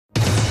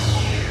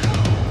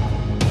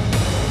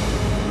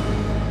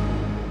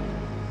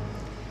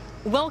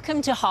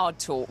Welcome to Hard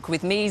Talk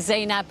with me,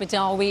 Zeinab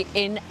Badawi,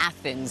 in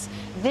Athens.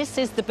 This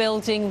is the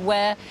building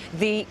where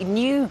the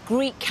new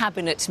Greek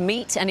cabinet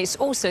meet, and it's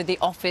also the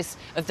office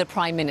of the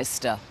Prime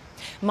Minister.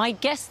 My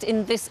guest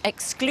in this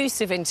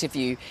exclusive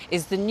interview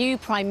is the new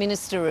Prime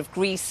Minister of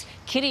Greece,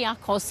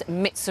 Kyriakos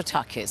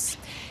Mitsotakis.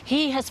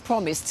 He has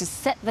promised to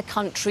set the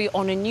country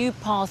on a new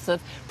path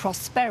of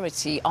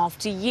prosperity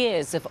after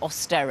years of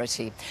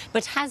austerity.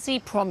 But has he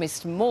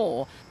promised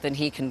more than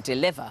he can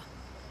deliver?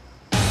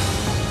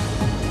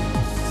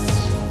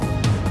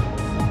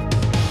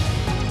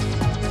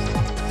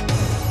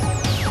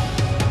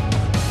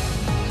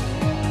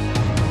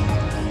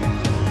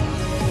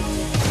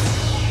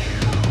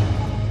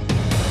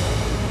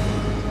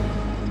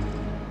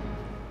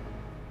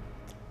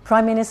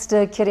 Prime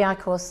Minister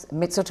Kyriakos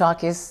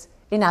Mitsotakis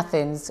in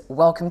Athens,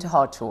 welcome to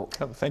Hard Talk.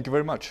 Thank you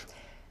very much.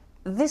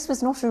 This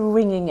was not a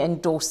ringing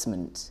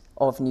endorsement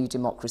of New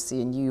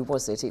Democracy and you,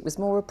 was it? It was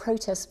more a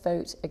protest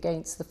vote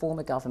against the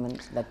former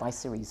government led by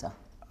Syriza.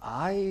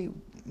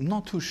 I'm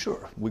not too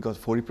sure. We got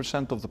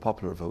 40% of the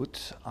popular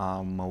vote.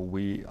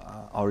 We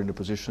are in a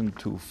position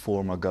to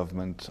form a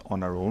government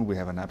on our own. We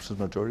have an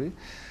absolute majority.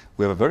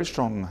 We have a very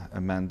strong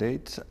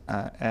mandate,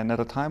 and at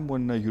a time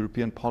when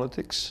European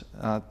politics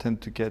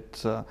tend to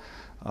get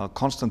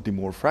constantly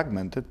more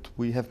fragmented,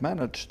 we have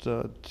managed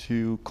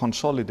to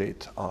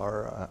consolidate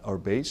our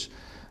base,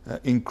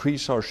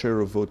 increase our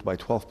share of vote by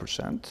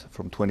 12%,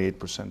 from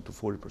 28% to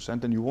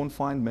 40%, and you won't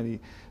find many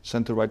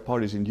center-right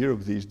parties in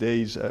Europe these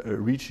days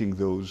reaching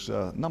those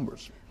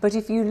numbers. But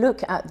if you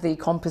look at the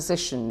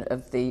composition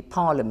of the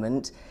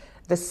parliament,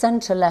 the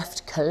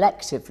centre-left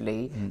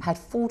collectively had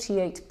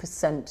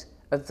 48%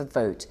 of the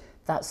vote.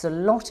 That's a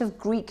lot of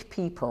Greek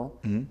people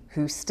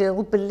who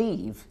still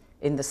believe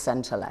in the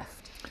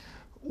centre-left.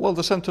 Well,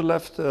 the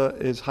centre-left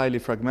is highly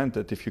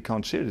fragmented if you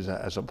count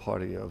Syriza as a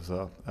party of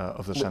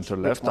the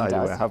centre-left.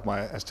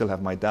 I still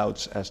have my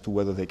doubts as to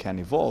whether they can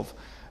evolve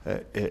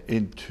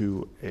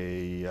into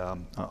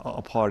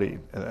a party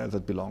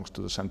that belongs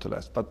to the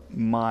centre-left. But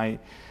my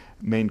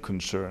main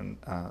concern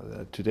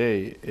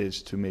today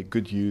is to make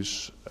good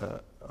use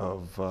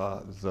of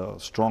the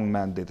strong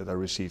mandate that I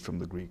received from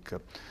the Greek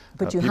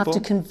But you people. have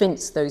to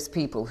convince those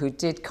people who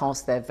did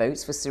cast their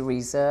votes for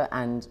Syriza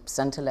and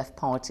centre-left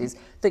parties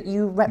that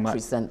you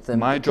represent them.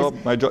 My job,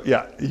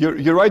 yeah,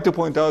 you're right to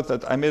point out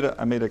that I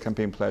made a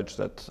campaign pledge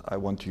that I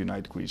want to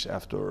unite Greece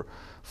after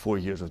 4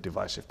 years of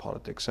divisive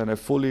politics. And I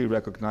fully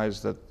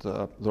recognize that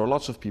there are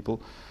lots of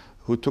people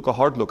who took a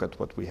hard look at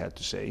what we had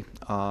to say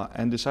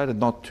and decided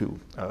not to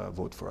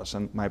vote for us.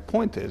 And my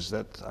point is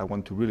that I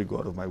want to really go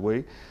out of my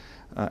way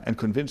and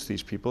convince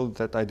these people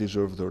that I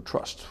deserve their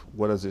trust.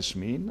 What does this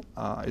mean?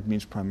 It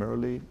means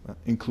primarily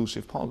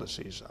inclusive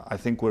policies. I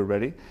think we're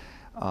ready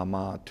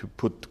to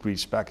put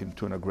Greece back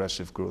into an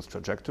aggressive growth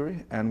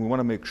trajectory, and we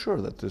want to make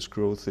sure that this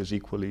growth is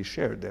equally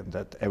shared and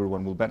that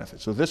everyone will benefit.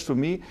 So this, for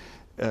me,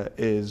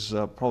 is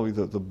probably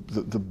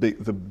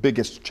the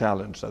biggest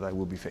challenge that I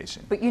will be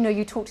facing. But you know,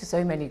 you talk to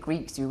so many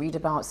Greeks, you read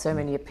about so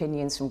many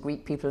opinions from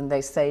Greek people, and they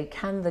say,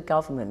 can the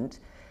government,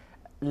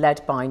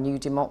 led by New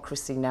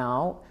Democracy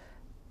now,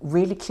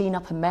 really clean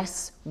up a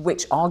mess,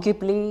 which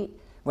arguably,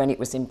 when it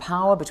was in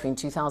power between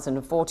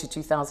 2004 to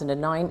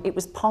 2009, it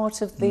was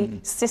part of the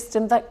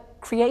system that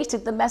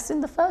created the mess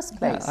in the first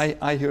place. Yeah,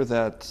 I hear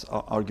that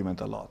argument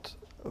a lot,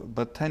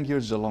 but 10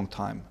 years is a long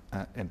time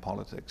in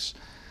politics.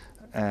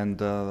 And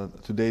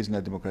today's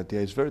Nea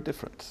Demokratia is very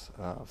different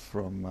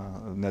from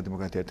Nea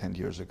Demokratia 10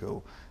 years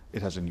ago.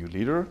 It has a new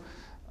leader.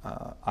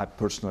 I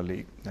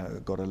personally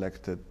got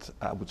elected,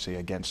 I would say,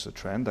 against the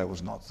trend. I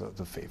was not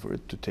the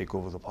favorite to take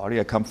over the party.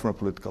 I come from a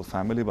political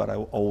family, but I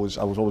was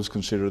always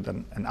considered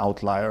an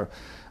outlier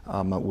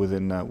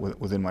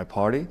within my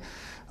party.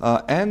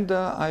 And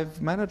I've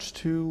managed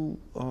to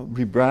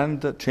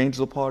rebrand, change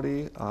the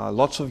party.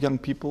 Lots of young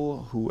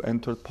people who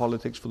entered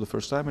politics for the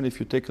first time. And if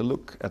you take a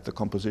look at the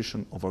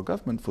composition of our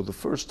government, for the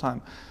first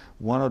time,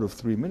 1 out of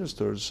 3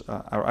 ministers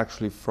are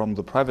actually from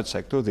the private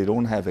sector. They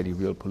don't have any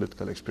real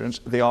political experience.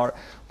 They are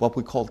what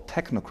we call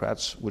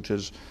technocrats, which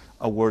is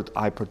a word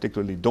I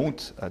particularly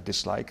don't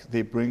dislike.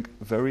 They bring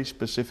very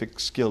specific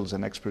skills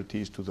and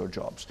expertise to their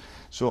jobs.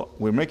 So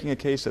we're making a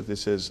case that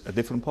this is a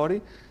different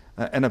party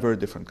and a very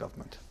different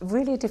government.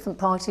 Really a different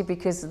party,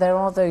 because there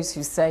are those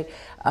who say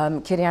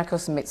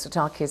Kyriakos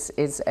Mitsotakis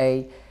is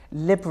a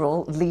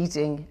liberal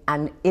leading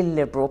an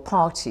illiberal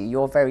party.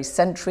 You're very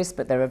centrist,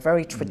 but there are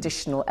very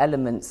traditional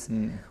elements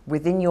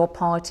within your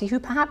party who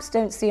perhaps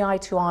don't see eye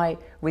to eye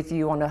with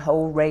you on a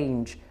whole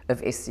range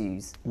of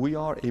issues. We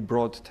are a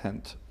broad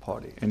tent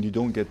party, and you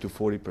don't get to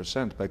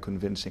 40% by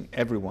convincing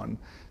everyone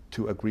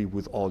to agree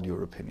with all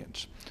your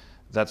opinions.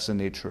 That's the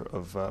nature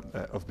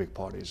of big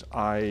parties.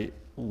 I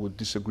would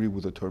disagree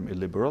with the term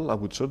illiberal. I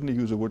would certainly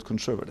use the word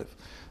conservative.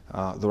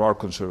 There are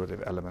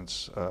conservative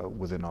elements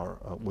within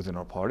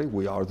our party.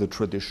 We are the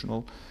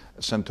traditional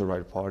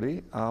center-right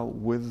party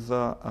with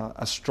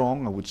a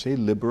strong, I would say,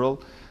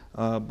 liberal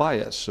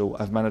bias. So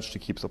I've managed to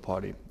keep the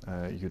party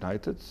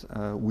united.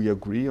 We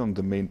agree on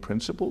the main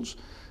principles.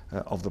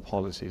 of the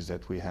policies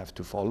that we have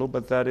to follow.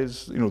 But that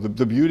is,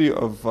 the beauty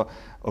of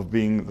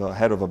being the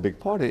head of a big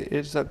party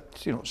is that,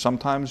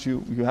 sometimes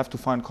you have to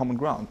find common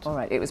ground. All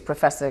right, it was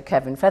Professor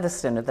Kevin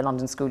Featherstone of the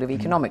London School of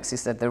Economics who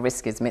said the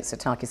risk is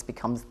Mitsotakis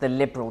becomes the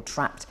liberal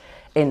trapped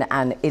in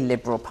an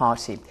illiberal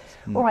party.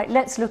 All right,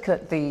 let's look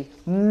at the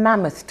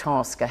mammoth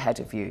task ahead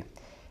of you.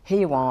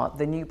 Here you are,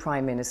 the new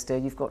Prime Minister.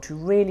 You've got to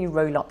really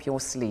roll up your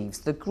sleeves.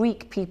 The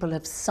Greek people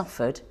have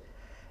suffered.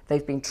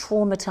 They've been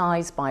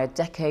traumatised by a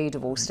decade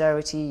of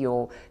austerity.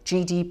 Your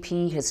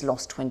GDP has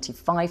lost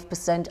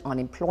 25%.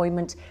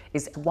 Unemployment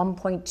is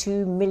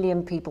 1.2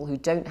 million people who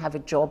don't have a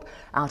job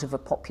out of a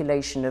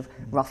population of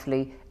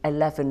roughly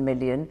 11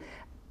 million.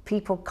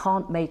 People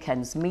can't make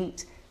ends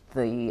meet.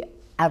 The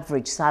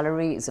average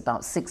salary is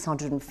about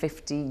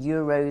 650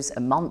 euros a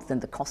month, and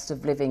the cost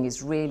of living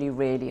is really,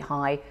 really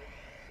high.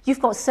 You've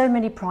got so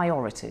many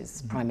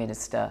priorities, Prime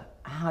Minister.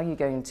 How are you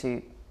going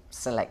to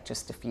select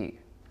just a few?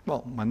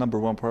 Well, my number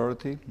one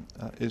priority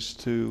is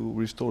to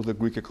restore the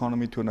Greek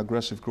economy to an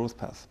aggressive growth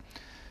path.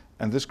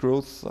 And this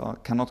growth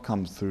cannot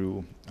come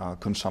through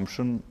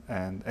consumption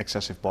and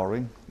excessive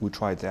borrowing. We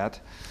tried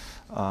that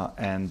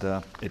and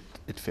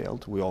it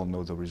failed. We all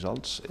know the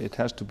results. It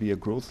has to be a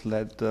growth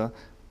led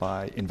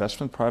by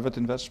investment, private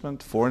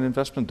investment, foreign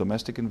investment,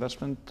 domestic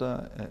investment,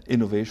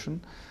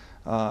 innovation,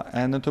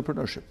 and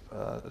entrepreneurship.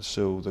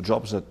 So the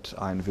jobs that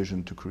I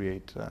envision to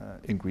create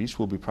in Greece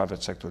will be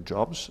private sector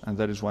jobs, and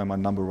that is why my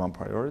number one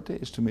priority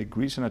is to make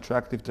Greece an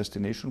attractive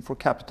destination for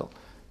capital,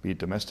 be it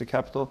domestic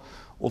capital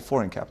or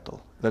foreign capital.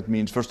 That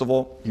means, first of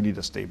all, you need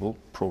a stable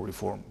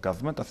pro-reform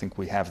government. I think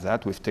we have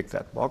that, we've ticked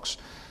that box.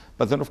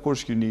 But then, of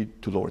course, you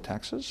need to lower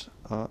taxes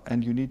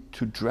and you need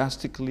to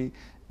drastically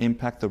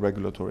impact the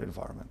regulatory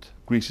environment.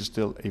 Greece is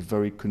still a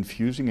very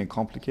confusing and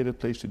complicated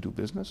place to do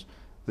business.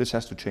 This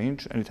has to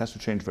change, and it has to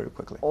change very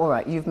quickly. All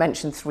right, you've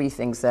mentioned three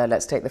things there.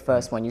 Let's take the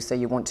first one. You say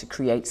you want to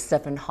create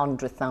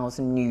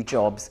 700,000 new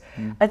jobs.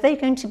 Are they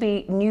going to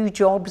be new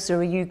jobs, or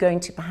are you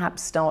going to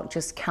perhaps start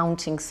just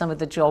counting some of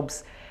the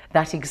jobs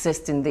that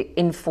exist in the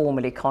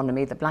informal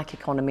economy, the black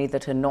economy,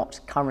 that are not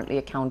currently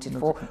accounted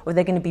for? Or are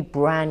they going to be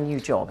brand new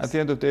jobs? At the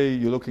end of the day,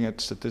 you're looking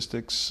at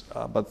statistics,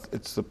 but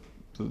it's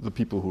the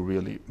people who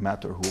really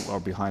matter, who are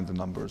behind the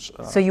numbers.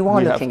 So you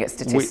are looking at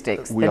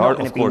statistics. They're not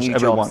going to be new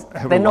jobs.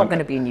 They're not going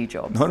to be new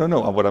jobs.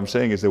 No. What I'm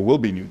saying is there will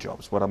be new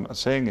jobs. What I'm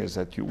saying is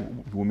that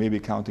we may be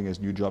counting as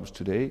new jobs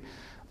today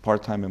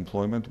part-time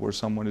employment where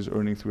someone is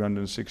earning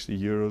 360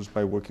 euros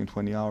by working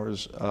 20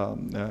 hours a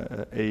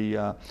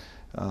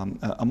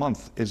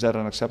month. Is that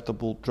an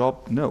acceptable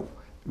job? No.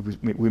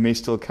 We may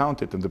still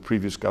count it, and the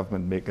previous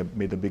government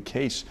made a big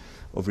case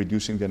of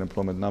reducing the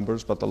unemployment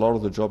numbers, but a lot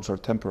of the jobs are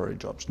temporary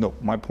jobs. No,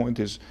 my point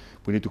is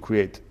we need to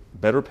create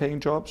better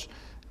paying jobs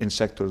in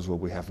sectors where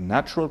we have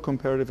natural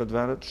comparative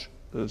advantage,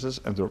 and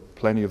there are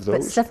plenty of those.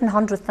 But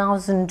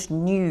 700,000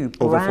 new,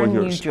 brand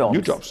new jobs.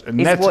 New jobs.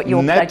 Is what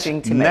you're pledging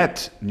to make.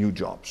 Net new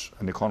jobs.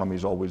 An economy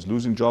is always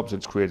losing jobs,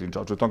 it's creating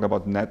jobs. We're talking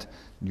about net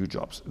new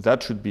jobs.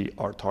 That should be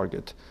our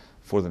target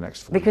for the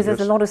next 4 years. Because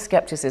there's a lot of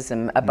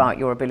skepticism about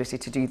your ability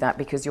to do that,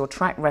 because your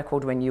track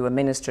record when you were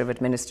Minister of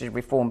Administrative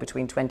Reform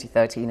between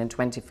 2013 and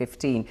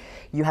 2015,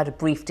 you had a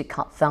brief to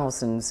cut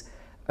thousands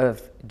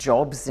of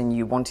jobs, and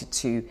you wanted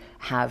to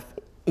have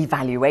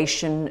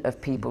evaluation of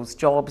people's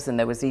jobs, and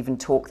there was even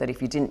talk that if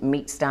you didn't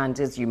meet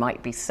standards you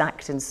might be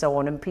sacked and so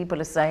on. And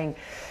people are saying,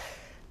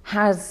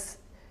 has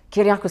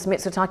Kyriakos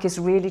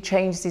Mitsotakis really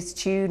changed his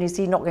tune? Is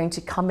he not going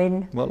to come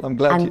in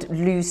and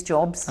lose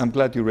jobs? I'm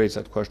glad you raised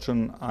that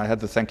question. I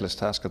had the thankless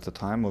task at the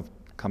time of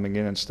coming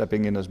in and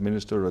stepping in as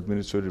Minister of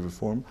Administrative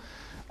Reform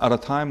at a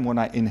time when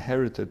I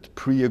inherited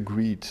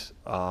pre-agreed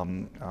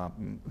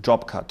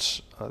job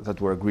cuts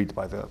that were agreed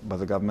by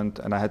the government,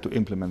 and I had to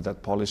implement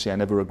that policy. I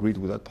never agreed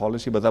with that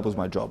policy, but that was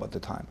my job at the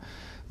time.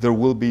 There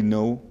will be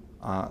no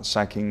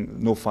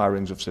sacking, no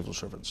firings of civil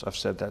servants. I've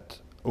said that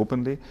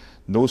openly.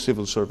 No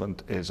civil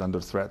servant is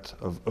under threat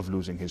of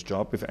losing his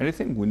job. If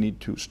anything, we need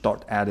to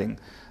start adding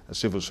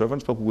civil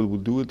servants, but we will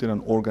do it in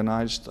an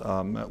organized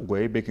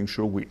way, making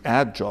sure we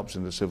add jobs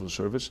in the civil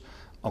service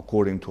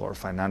according to our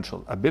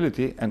financial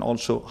ability, and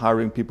also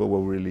hiring people where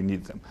we really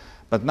need them.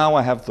 But now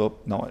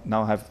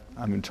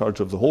I'm in charge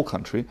of the whole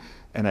country,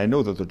 and I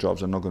know that the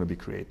jobs are not going to be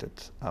created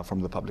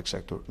from the public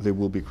sector. They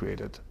will be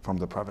created from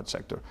the private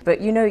sector. But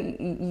you know,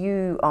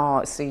 you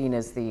are seen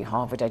as the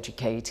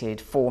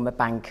Harvard-educated former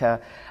banker.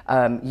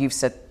 You've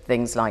said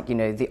things like, you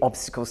know, the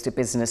obstacles to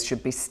business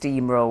should be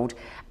steamrolled,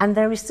 and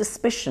there is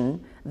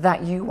suspicion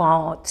that you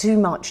are too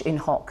much in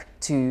hoc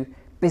to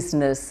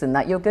business, and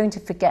that you're going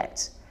to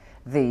forget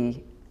the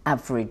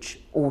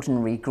average,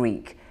 ordinary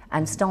Greek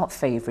and start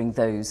favouring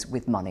those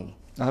with money.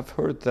 I've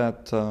heard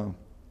that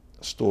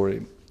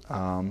story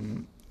by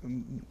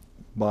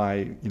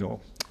the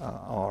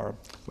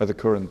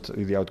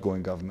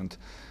outgoing government.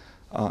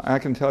 I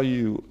can tell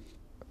you,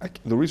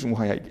 the reason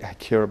why I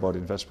care about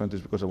investment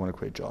is because I want to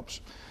create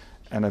jobs,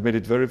 and I've made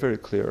it very, very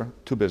clear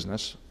to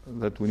business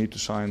that we need to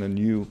sign a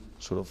new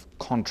sort of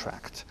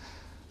contract.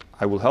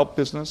 I will help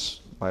business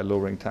by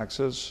lowering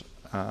taxes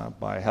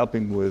by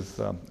helping with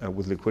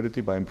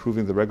liquidity, by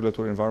improving the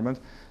regulatory environment,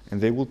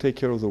 and they will take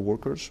care of the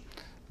workers,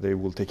 they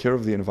will take care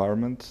of the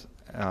environment,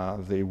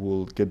 they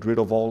will get rid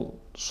of all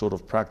sort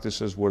of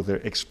practices where they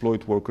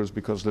exploit workers,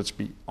 because let's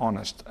be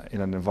honest,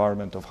 in an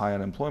environment of high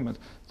unemployment,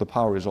 the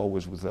power is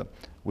always with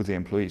the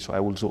employee. So I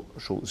will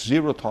show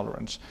zero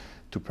tolerance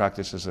to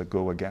practices that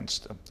go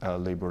against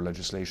labor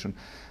legislation.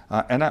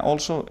 And I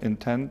also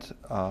intend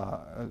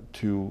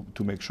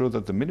to make sure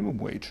that the minimum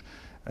wage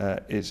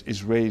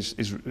is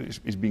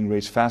being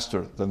raised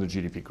faster than the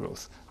GDP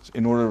growth,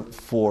 in order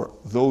for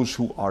those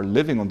who are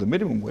living on the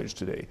minimum wage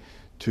today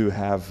to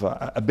have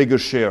a bigger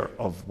share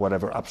of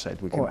whatever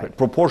upside we can create,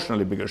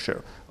 proportionally bigger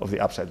share of the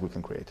upside we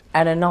can create.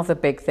 And another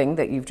big thing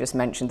that you've just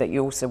mentioned that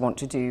you also want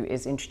to do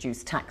is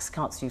introduce tax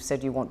cuts. You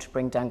said you want to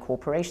bring down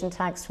corporation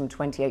tax from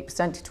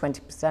 28% to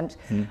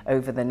 20%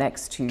 over the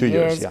next 2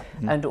 years,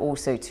 and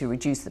also to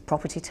reduce the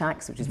property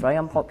tax, which is very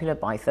unpopular,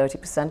 by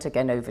 30%,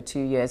 again over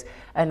 2 years,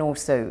 and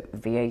also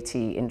VAT,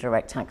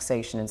 indirect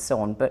taxation and so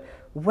on. But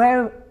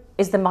where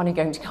is the money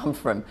going to come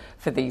from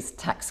for these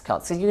tax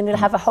cuts? So you're going to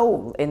have a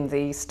hole in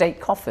the state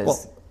coffers?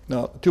 Well,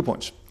 no, 2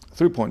 points.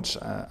 3 points,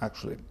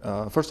 actually.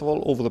 First of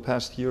all, over the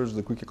past years,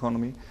 the Greek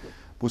economy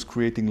was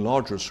creating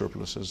larger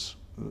surpluses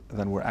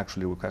than were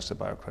actually requested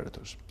by our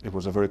creditors. It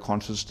was a very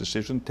conscious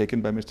decision taken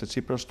by Mr.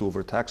 Tsipras to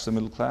overtax the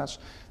middle class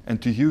and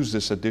to use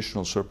this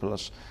additional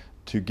surplus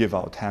to give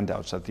out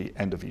handouts at the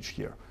end of each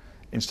year.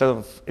 Instead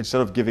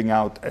of giving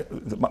out,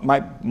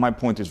 my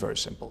point is very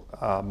simple.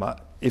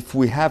 If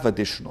we have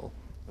additional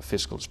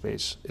fiscal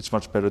space, it's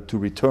much better to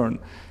return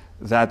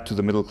that to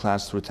the middle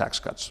class through tax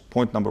cuts.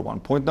 Point number one.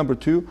 Point number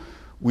two,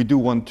 we do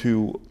want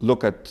to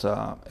look at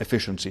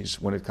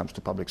efficiencies when it comes to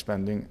public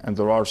spending, and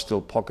there are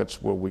still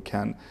pockets where we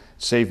can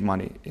save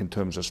money in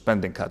terms of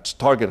spending cuts,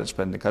 targeted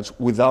spending cuts,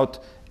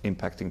 without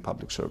impacting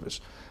public service.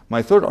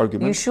 My third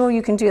argument... You sure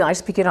you can do that? I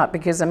just pick it up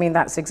because, I mean,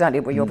 that's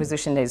exactly what your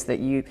position is, that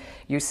you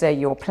say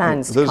your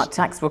plans to cut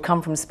tax will come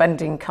from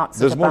spending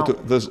cuts of about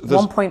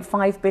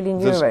 1.5 billion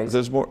euros.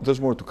 There's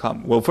more to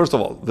come. Well, first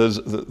of all,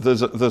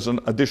 there's an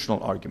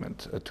additional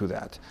argument to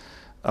that.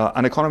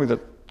 An economy that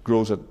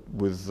grows at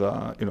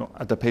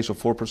the pace of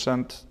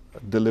 4%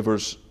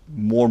 delivers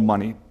more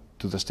money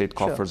to the state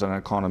coffers than an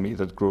economy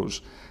that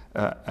grows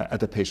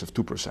at a pace of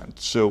 2%.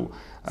 So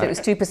it was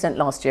 2%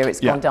 last year. It's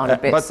gone down a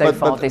bit so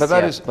far this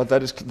year. But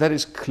that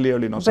is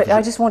clearly not sufficient. But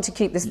I just want to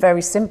keep this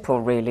very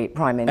simple, really,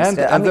 Prime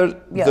Minister.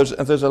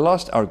 There's a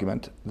last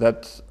argument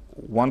that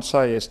once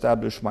I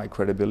establish my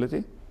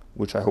credibility,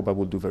 which I hope I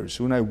will do very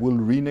soon, I will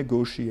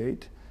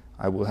renegotiate.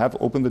 I will have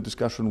opened the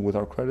discussion with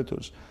our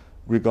creditors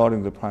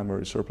regarding the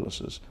primary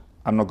surpluses.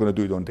 I'm not going to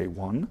do it on day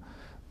one.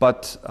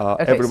 But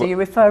so you're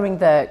referring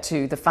there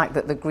to the fact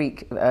that the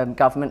Greek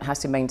government has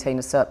to maintain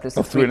a surplus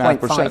of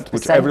 3.5%,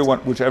 which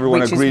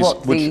everyone agrees,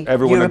 which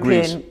everyone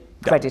agrees.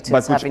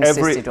 Creditors have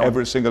insisted on.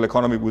 Every single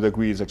economy would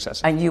agree is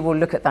excessive. And you will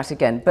look at that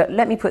again. But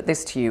let me put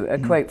this to you, a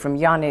quote from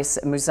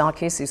Yanis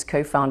Mouzakis, who's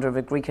co-founder of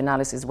a Greek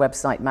analysis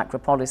website,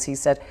 Macropolis. He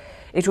said,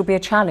 "It will be a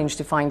challenge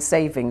to find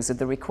savings of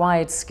the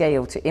required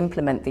scale to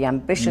implement the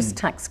ambitious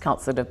tax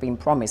cuts that have been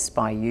promised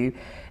by you,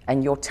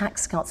 and your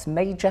tax cuts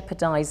may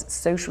jeopardize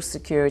social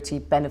security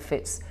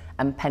benefits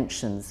and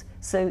pensions."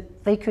 So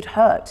they could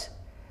hurt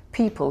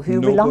people who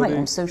rely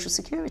on social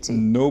security.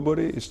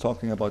 Nobody is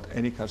talking about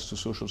any cuts to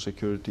social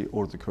security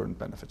or the current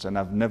benefits, and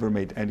I've never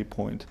made any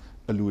point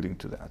alluding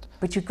to that.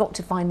 But you've got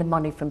to find the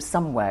money from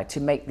somewhere to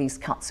make these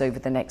cuts over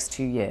the next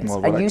 2 years.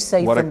 Well, and you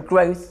say from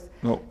growth.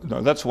 No,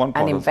 that's one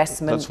part and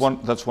investment.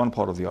 That's one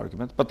part of the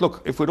argument. But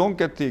look, if we don't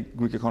get the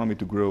Greek economy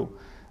to grow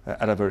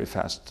at a very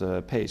fast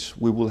pace,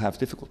 we will have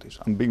difficulties.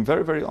 I'm being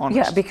very, very honest.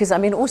 Yeah, because I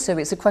mean, also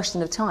it's a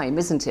question of time,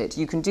 isn't it?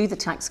 You can do the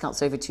tax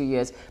cuts over 2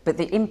 years, but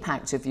the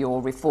impact of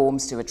your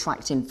reforms to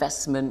attract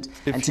investment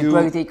and to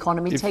grow the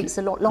economy takes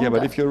a lot longer. Yeah,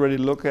 but if you already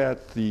look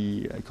at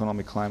the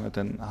economic climate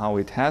and how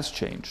it has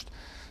changed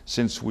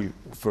since we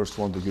first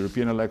won the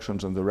European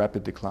elections, and the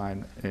rapid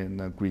decline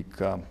in Greek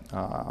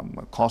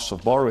costs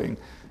of borrowing,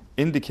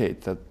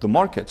 indicate that the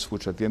markets,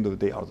 which at the end of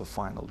the day are the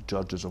final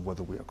judges of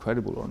whether we are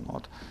credible or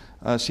not,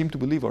 seem to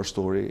believe our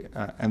story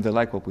and they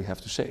like what we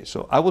have to say.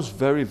 So I was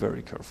very,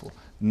 very careful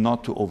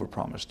not to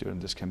overpromise during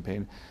this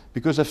campaign,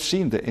 because I've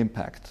seen the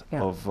impact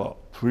of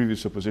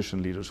previous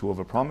opposition leaders who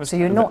overpromised. So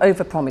you're not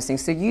overpromising.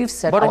 So you've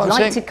said, I'd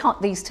like to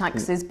cut these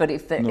taxes, but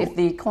if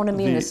the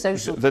economy and the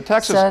social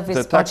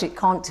service budget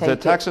can't take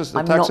it,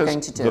 I'm not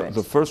going to do it.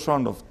 The first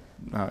round of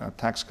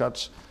tax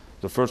cuts,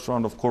 the first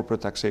round of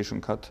corporate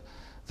taxation cut,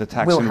 the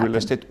tax in real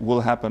estate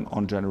will happen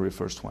on January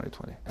 1st,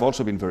 2020. I've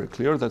also been very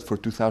clear that for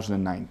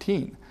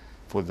 2019,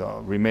 for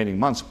the remaining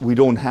months, we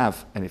don't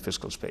have any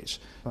fiscal space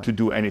to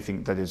do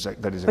anything that is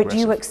aggressive. But do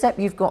you accept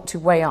you've got to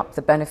weigh up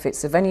the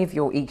benefits of any of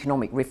your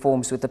economic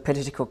reforms with the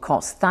political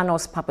costs?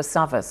 Thanos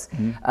Papasavas,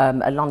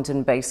 a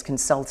London-based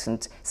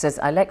consultant, says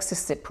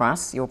Alexis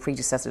Tsipras, your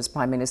predecessor as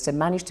Prime Minister,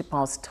 managed to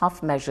pass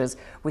tough measures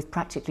with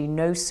practically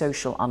no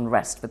social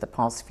unrest for the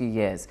past few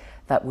years.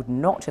 That would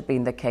not have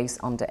been the case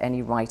under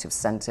any right of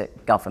centre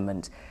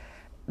government.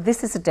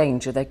 This is a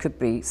danger. There could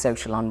be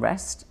social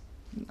unrest.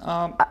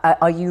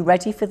 Are you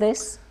ready for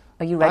this?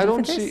 Are you ready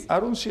for this? I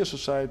don't see a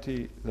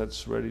society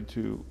that's ready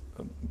to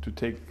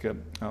take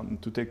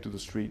to the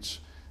streets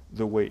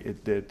the way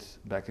it did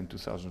back in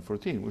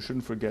 2014. We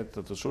shouldn't forget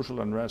that the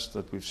social unrest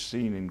that we've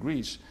seen in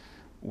Greece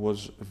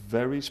was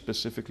very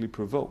specifically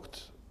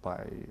provoked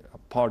by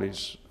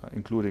parties,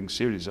 including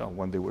Syriza,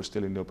 when they were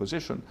still in the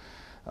opposition.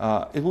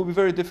 It will be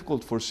very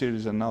difficult for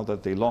Syriza now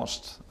that they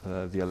lost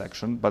the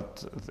election,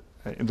 but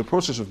in the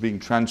process of being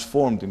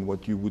transformed in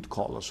what you would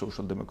call a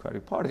social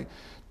democratic party,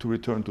 to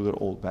return to their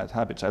old bad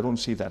habits. I don't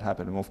see that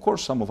happening. Of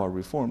course, some of our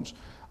reforms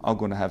are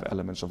going to have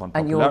elements of unpopularity.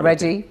 And you're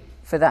ready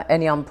for that,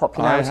 any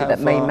unpopularity that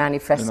may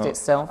manifest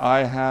itself? I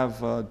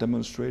have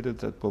demonstrated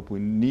that what we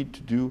need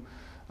to do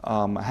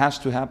has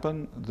to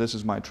happen. This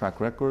is my track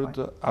record.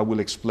 Right. I will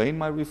explain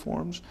my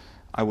reforms.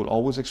 I will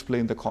always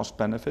explain the cost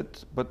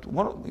benefit. But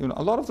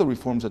a lot of the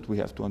reforms that we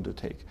have to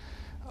undertake,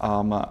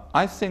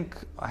 I think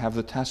I have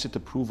the tacit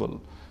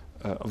approval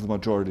of the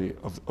majority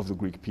of the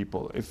Greek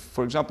people. If,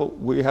 for example,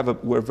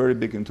 we're very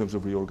big in terms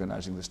of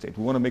reorganizing the state.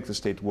 We want to make the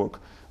state work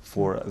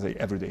for the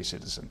everyday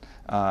citizen.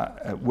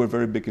 We're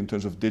very big in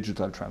terms of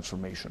digital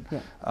transformation.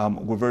 Yeah.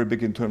 We're very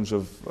big in terms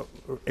of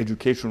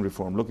education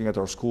reform, looking at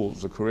our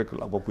schools, the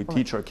curricula, what we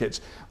teach our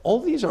kids.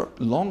 All these are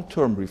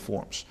long-term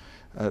reforms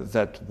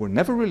that were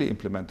never really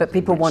implemented. But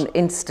people want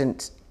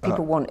instant.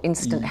 People want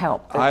instant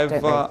help.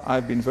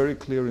 I've been very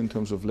clear in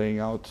terms of laying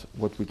out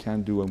what we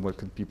can do and what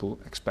can people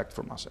expect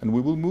from us. And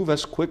we will move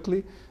as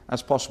quickly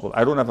as possible.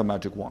 I don't have a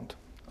magic wand,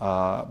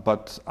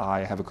 but I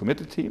have a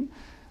committed team,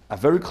 a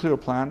very clear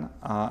plan,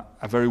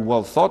 a very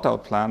well thought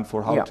out plan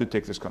for how to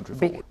take this country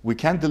forward. We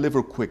can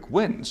deliver quick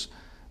wins,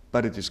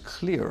 but it is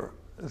clear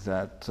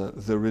that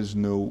there is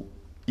no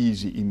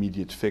easy,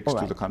 immediate fix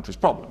to the country's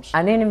problems.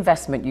 And in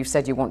investment, you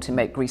said you want to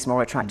make Greece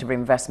more attractive for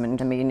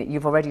investment. I mean,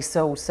 you've already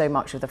sold so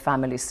much of the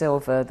family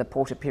silver, the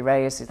port of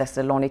Piraeus, the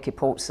Thessaloniki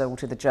port sold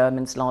to the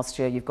Germans last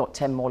year. You've got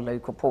 10 more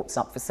local ports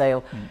up for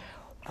sale.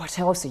 What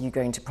else are you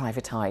going to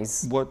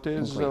privatise? What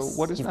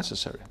is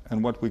necessary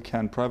and what we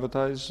can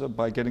privatise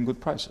by getting good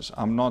prices.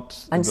 I'm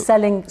not... And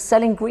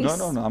selling Greece?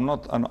 No, I'm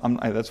not.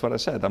 That's what I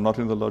said. I'm not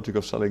in the logic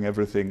of selling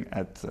everything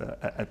at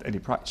any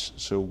price.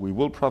 So we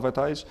will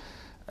privatise.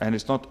 And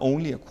it's not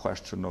only a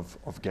question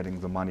of getting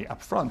the money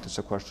up front, it's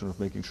a question of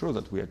making sure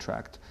that we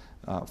attract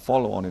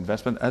follow-on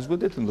investment, as we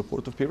did in the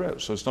port of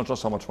Piraeus. So it's not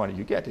just how much money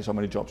you get, it's how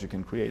many jobs you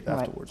can create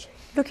afterwards.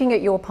 Looking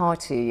at your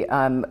party,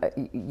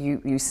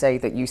 you say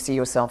that you see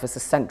yourself as a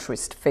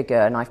centrist figure,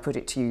 and I've put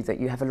it to you that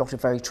you have a lot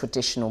of very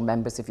traditional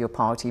members of your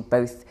party,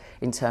 both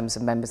in terms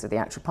of members of the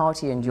actual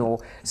party and your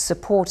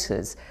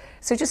supporters.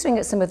 So just looking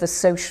at some of the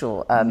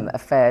social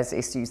affairs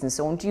issues and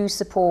so on, do you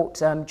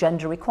support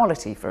gender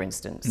equality, for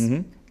instance?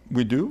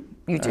 We do.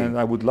 You do. And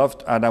I would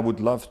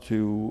love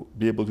to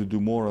be able to do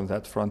more on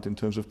that front in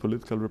terms of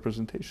political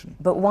representation.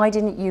 But why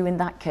didn't you, in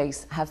that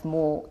case, have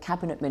more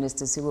cabinet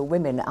ministers who were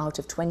women? Out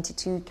of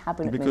 22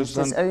 cabinet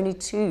ministers, only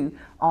 2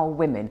 are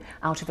women.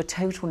 Out of a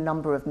total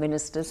number of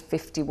ministers,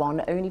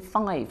 51, only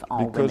 5 are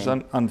women. Because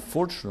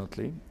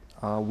unfortunately,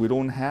 we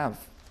don't have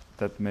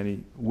that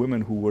many women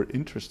who were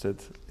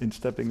interested in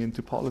stepping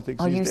into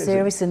politics. Are you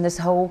serious? In this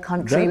whole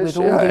country with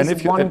all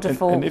these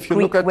wonderful and if you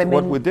Greek look at women?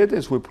 what we did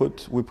is we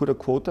put a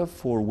quota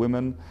for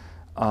women.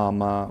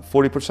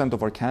 40%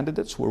 of our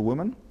candidates were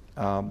women,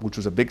 which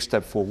was a big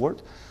step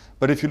forward.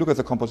 But if you look at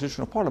the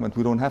composition of parliament,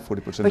 we don't have 40% of women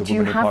in parliament. But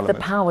you have the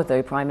power,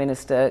 though, Prime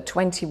Minister.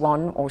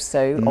 21 or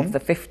so of the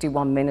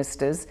 51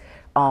 ministers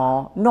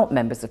are not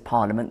members of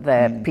parliament.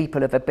 They're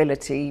people of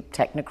ability,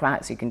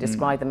 technocrats. You can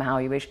describe them how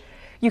you wish.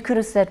 You could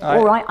have said,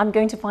 all right, I'm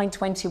going to find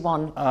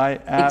 21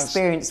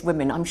 experienced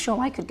women. I'm sure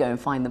I could go and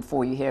find them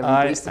for you here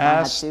in Greece if I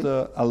had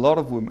to.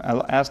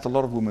 I asked a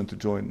lot of women to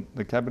join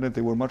the cabinet.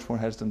 They were much more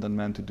hesitant than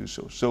men to do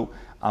so. So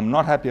I'm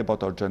not happy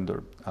about our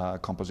gender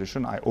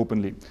composition. I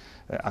openly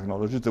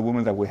acknowledge it. The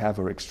women that we have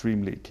are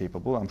extremely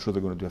capable. I'm sure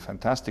they're going to do a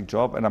fantastic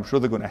job, and I'm sure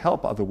they're going to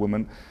help other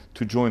women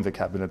to join the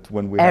cabinet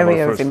when we have our first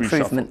area of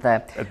improvement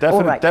there. A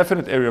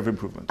definite area of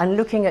improvement. And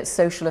looking at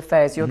social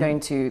affairs, you're going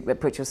to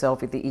put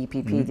yourself with the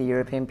EPP, the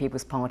European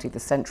People's Party, the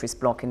centrist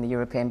bloc in the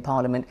European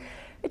Parliament.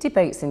 It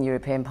debates in the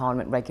European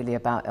Parliament regularly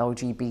about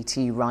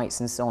LGBT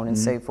rights and so on and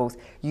so forth.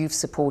 You've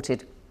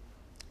supported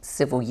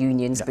civil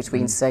unions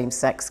between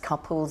same-sex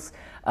couples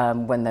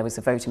when there was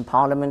a vote in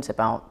Parliament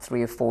about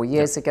 3 or 4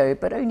 years ago,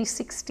 but only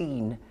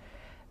 16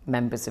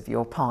 members of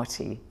your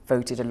party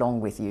voted along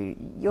with you.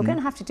 You're going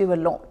to have to do a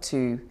lot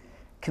to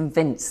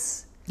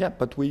convince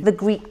the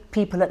Greek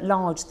people at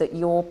large that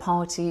your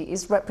party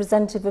is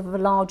representative of a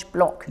large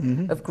bloc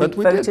of Greek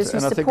voters who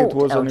support LGBT rights. And I think it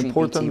was an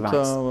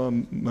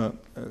important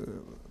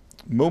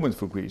moment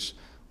for Greece,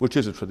 which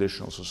is a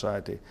traditional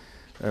society,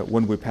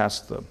 when we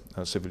passed the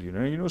civil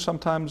union. You know,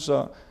 sometimes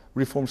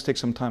reforms take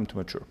some time to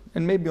mature.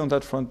 And maybe on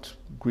that front,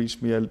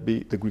 Greece may be,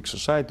 the Greek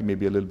society may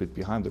be a little bit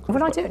behind the curve.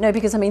 Well, I don't know,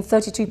 because I mean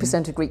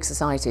 32% of Greek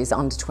society is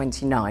under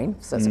 29,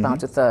 so that's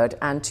about a third,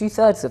 and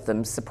 2/3 of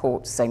them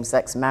support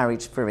same-sex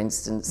marriage, for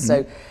instance.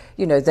 So,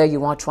 you know, there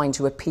you are trying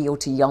to appeal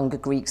to younger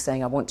Greeks,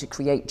 saying, I want to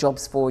create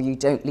jobs for you,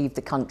 don't leave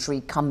the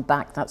country, come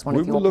back, that's one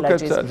of your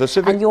pledges.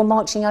 And you're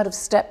marching out of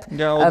step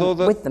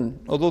with them.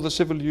 Although the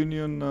civil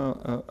union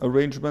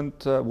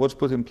arrangement was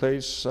put in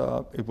place,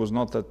 it was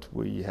not that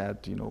we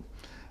had, you know,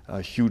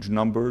 huge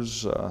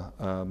numbers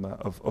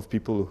of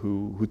people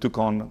who took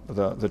on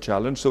the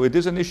challenge. So it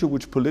is an issue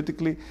which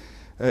politically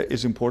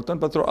is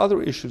important, but there are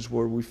other issues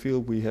where we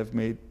feel we have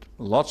made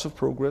lots of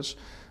progress.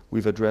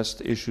 We've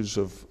addressed issues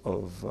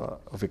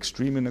of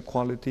extreme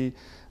inequality,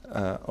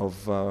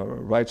 of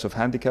rights of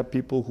handicapped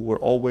people who were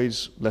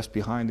always left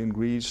behind in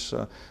Greece.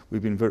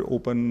 We've been very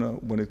open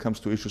when it comes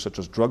to issues such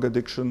as drug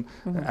addiction,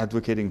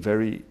 advocating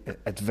very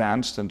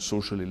advanced and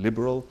socially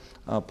liberal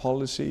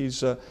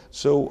policies.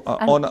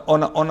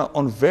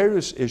 On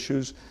various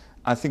issues,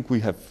 I think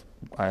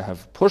I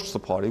have pushed the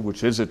party,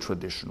 which is a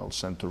traditional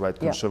centre-right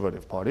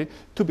conservative party,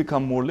 to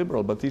become more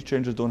liberal, but these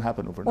changes don't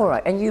happen overnight. All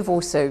right, and you've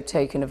also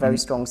taken a very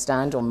strong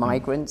stand on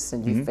migrants,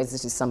 and you've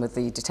visited some of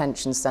the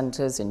detention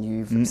centres, and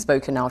you've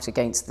spoken out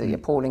against the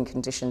appalling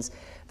conditions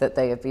that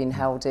they have been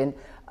held in.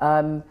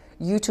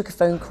 You took a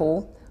phone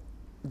call.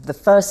 The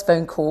first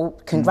phone call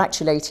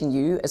congratulating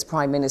you as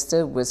Prime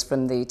Minister was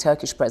from the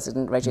Turkish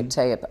President Recep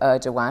Tayyip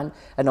Erdogan,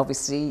 and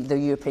obviously the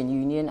European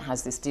Union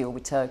has this deal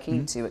with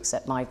Turkey to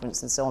accept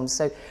migrants and so on.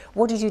 So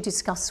what did you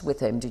discuss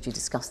with him? Did you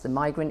discuss the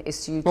migrant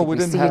issue? Did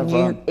you see a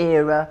new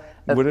era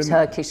of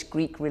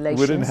Turkish-Greek relations?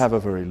 We didn't have a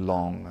very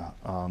long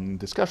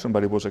discussion,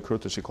 but it was a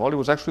courtesy call. It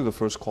was actually the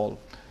first call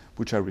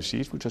which I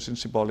received, which I think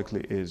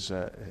symbolically is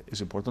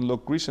important.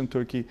 Look, Greece and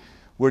Turkey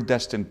were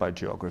destined by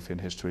geography and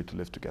history to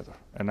live together.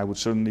 And I would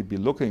certainly be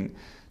looking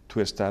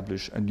to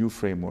establish a new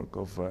framework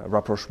of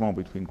rapprochement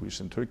between Greece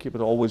and Turkey,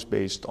 but always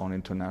based on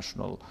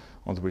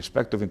the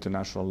respect of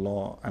international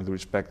law and the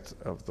respect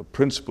of the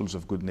principles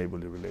of good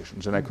neighborly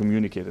relations. And I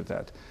communicated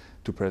that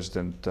to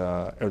President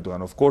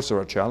Erdogan. Of course, there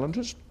are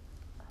challenges,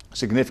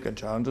 significant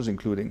challenges,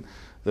 including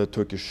the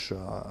Turkish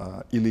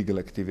illegal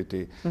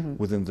activity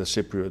within the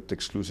Cypriot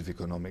exclusive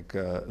economic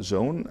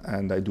zone.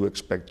 And I do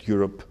expect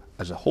Europe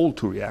as a whole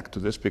to react to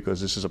this,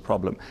 because this is a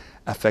problem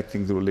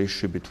affecting the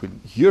relationship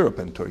between Europe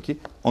and Turkey.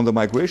 On the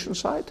migration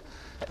side,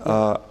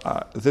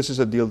 this is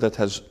a deal that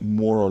has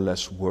more or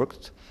less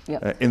worked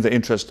in the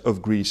interest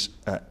of Greece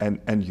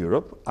and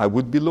Europe. I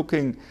would be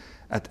looking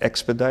at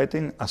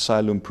expediting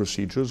asylum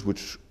procedures,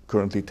 which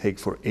currently take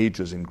for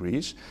ages in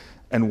Greece.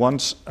 And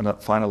once a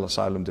final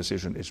asylum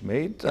decision is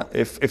made,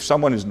 if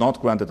someone is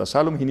not granted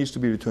asylum, he needs to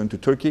be returned to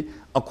Turkey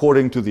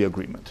according to the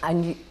agreement.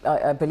 And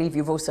I believe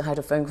you've also had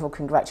a phone call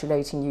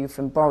congratulating you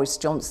from Boris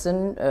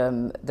Johnson,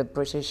 the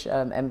British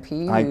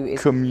MP. I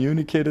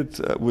communicated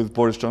with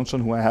Boris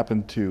Johnson, who I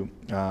happen to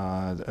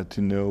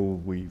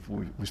know. We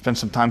spent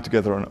some time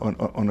together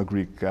on a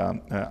Greek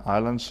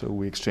island, so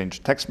we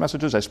exchanged text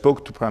messages. I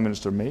spoke to Prime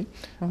Minister May.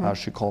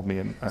 She called me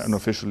and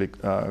unofficially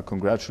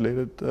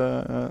congratulated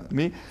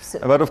me.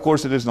 But of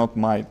course, it is not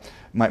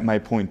my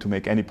point to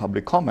make any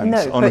public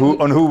comments on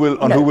who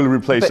will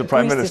replace the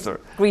Prime Minister.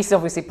 Greece is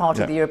obviously part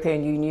of the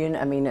European Union.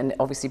 I mean, and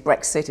obviously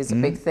Brexit is a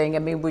big thing. I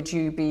mean, would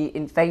you be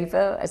in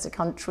favour as a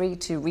country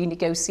to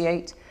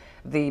renegotiate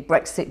the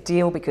Brexit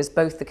deal? Because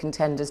both the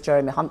contenders,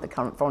 Jeremy Hunt, the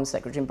current Foreign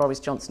Secretary, and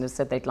Boris Johnson, have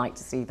said they'd like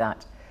to see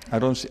that. I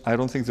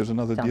don't think there's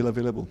another deal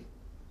available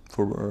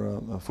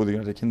for the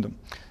United Kingdom.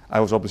 I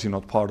was obviously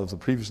not part of the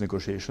previous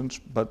negotiations,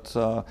 but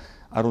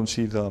I don't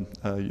see the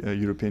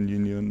European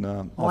Union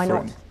offering. Why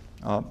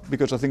not?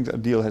 Because I think a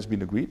deal has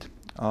been agreed,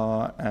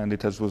 and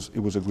it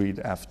was agreed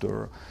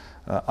after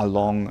a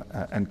long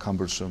and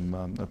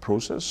cumbersome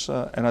process,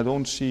 and I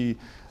don't see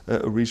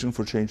a reason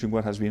for changing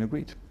what has been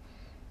agreed.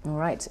 All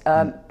right.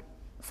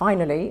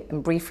 Finally,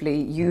 and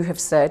briefly, you have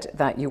said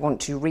that you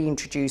want to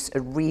reintroduce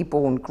a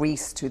reborn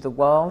Greece to the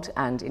world,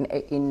 and in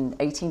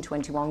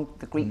 1821,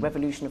 the Greek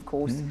Revolution, of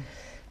course,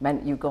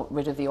 meant you got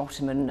rid of the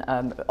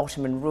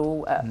Ottoman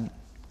rule.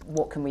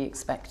 What can we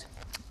expect?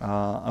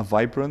 A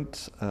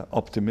vibrant,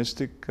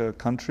 optimistic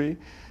country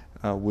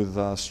with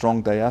a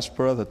strong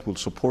diaspora that will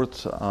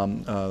support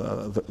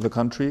the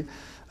country.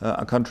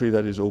 A country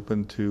that is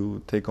open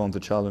to take on the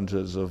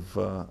challenges of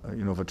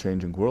a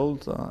changing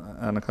world,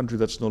 and a country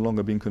that's no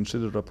longer being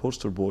considered a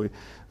poster boy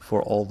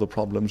for all the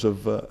problems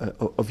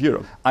of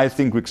Europe. I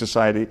think Greek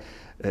society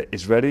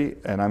is ready,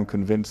 and I'm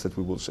convinced that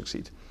we will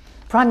succeed.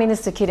 Prime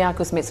Minister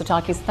Kyriakos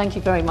Mitsotakis, thank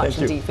you very much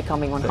indeed for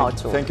coming on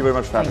HARDtalk. Thank you very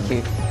much for having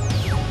me. Thank you.